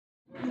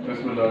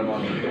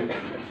बिस्मिल्लाहिर्रहमानिर्रहीम।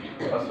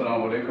 अस्सलाम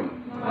वालेकुम।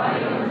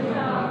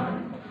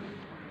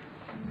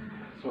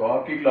 सो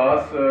आपकी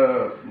क्लास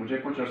मुझे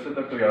कुछ अरसे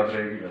तक तो याद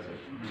रहेगी वैसे,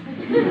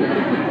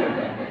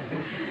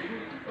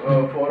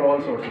 for all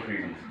sorts of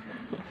reasons.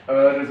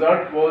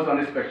 Result was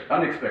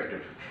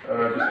unexpected,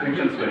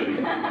 distinction specially,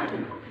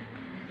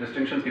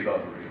 distinction की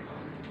बात हो रही है।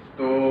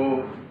 तो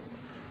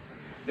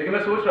लेकिन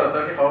मैं सोच रहा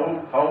था कि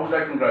how would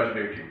I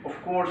congratulate you. Of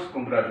course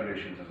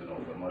congratulations as an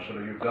offer,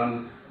 माशाल्लाह you done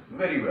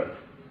very well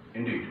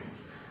Indeed.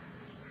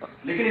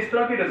 लेकिन इस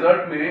तरह के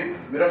रिजल्ट में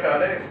मेरा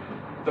ख्याल है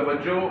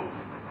तवज्जो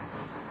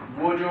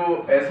वो जो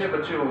ऐसे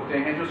बच्चे होते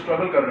हैं जो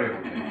स्ट्रगल कर रहे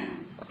होते हैं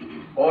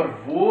और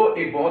वो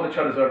एक बहुत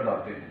अच्छा रिजल्ट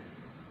लाते हैं,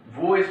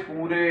 वो इस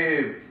पूरे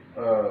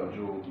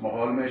जो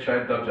माहौल में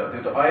शायद दब जाते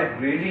हैं। तो I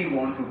really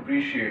want to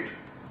appreciate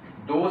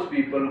those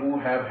people who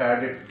have had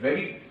it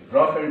very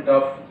rough and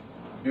tough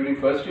during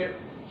first year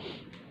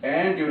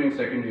and during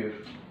second year,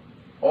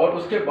 और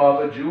उसके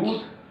बावजूद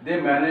they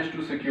manage to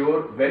secure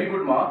very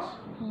good marks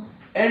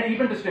and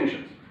even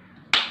distinctions.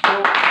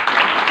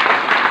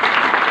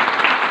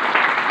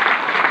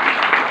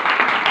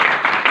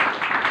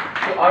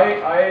 So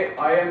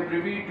I am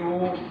privy to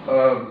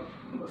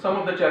some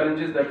of the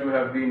challenges that you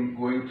have been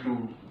going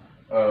through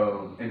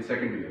in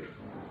second year,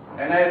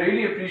 and I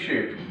really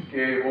appreciate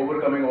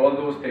overcoming all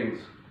those things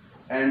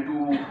and to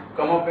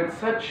come up with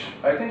such.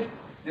 I think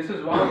this is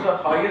one of the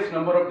highest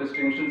number of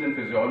distinctions in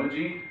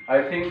physiology,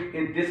 I think,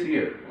 in this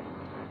year,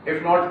 if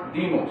not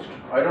the most.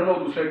 I don't know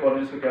दूसरे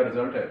colleges का क्या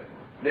result है,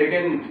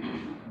 लेकिन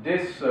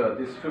this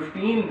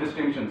 15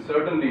 distinctions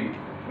certainly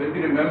will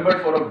be remembered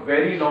for a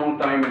very long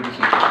time in this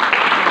institution.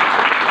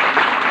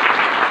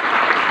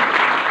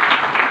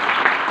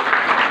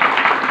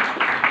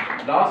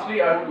 Lastly,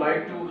 I would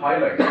like to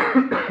highlight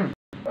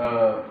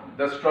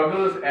the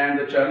struggles and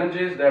the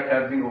challenges that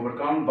have been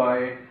overcome by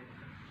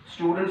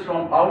students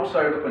from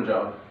outside of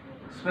Punjab,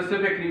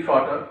 specifically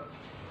FATA,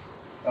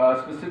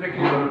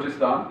 specifically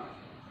Balochistan,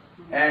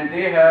 and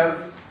they have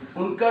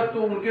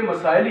उनके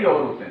मसाइल ही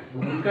और होते हैं।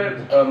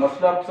 उनका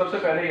मसला सबसे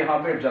पहले यहाँ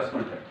पे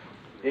एडजस्टमेंट है,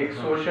 एक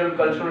सोशल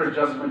कल्चरल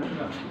एडजस्टमेंट,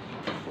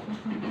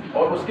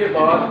 और उसके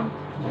बाद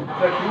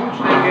the huge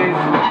thing is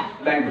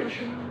language.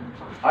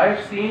 I have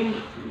seen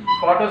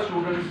FATA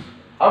students,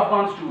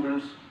 Afghan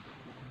students,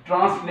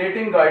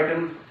 translating the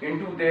item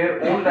into their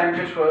own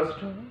language first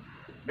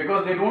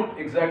because they don't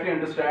exactly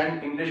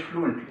understand English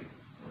fluently.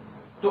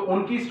 तो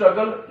उनकी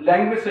struggle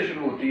language से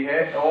शुरू होती है,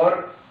 और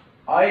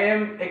I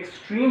am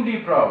extremely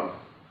proud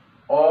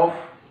of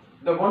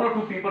the one or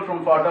two people from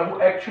FATA who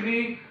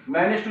actually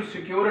managed to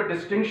secure a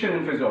distinction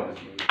in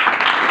physiology.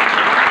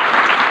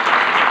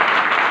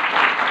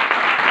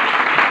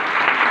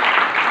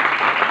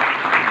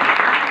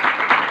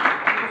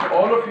 So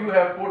all of you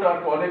have put our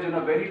college in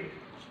a very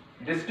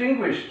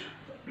distinguished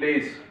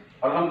place,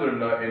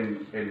 alhamdulillah, in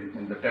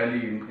the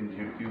tally in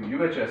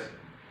UHS,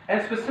 and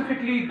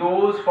specifically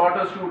those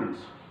FATA students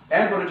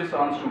and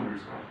Balochistan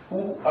students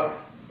who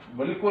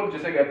बिल्कुल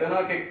जिसे कहते हैं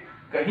ना कि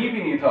कहीं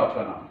भी नहीं था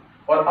आपका नाम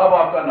और अब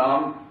आपका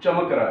नाम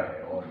चमक रहा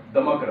है और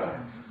दमक रहा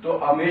है। तो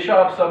हमेशा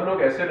आप सब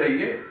लोग ऐसे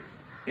रहिए,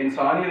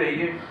 इंसान ही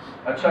रहिए,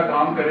 अच्छा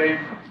काम करें,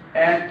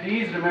 and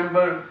please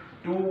remember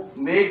to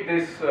make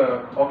this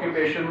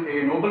occupation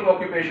a noble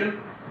occupation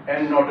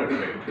and not a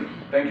trade.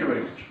 Thank you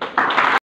very much.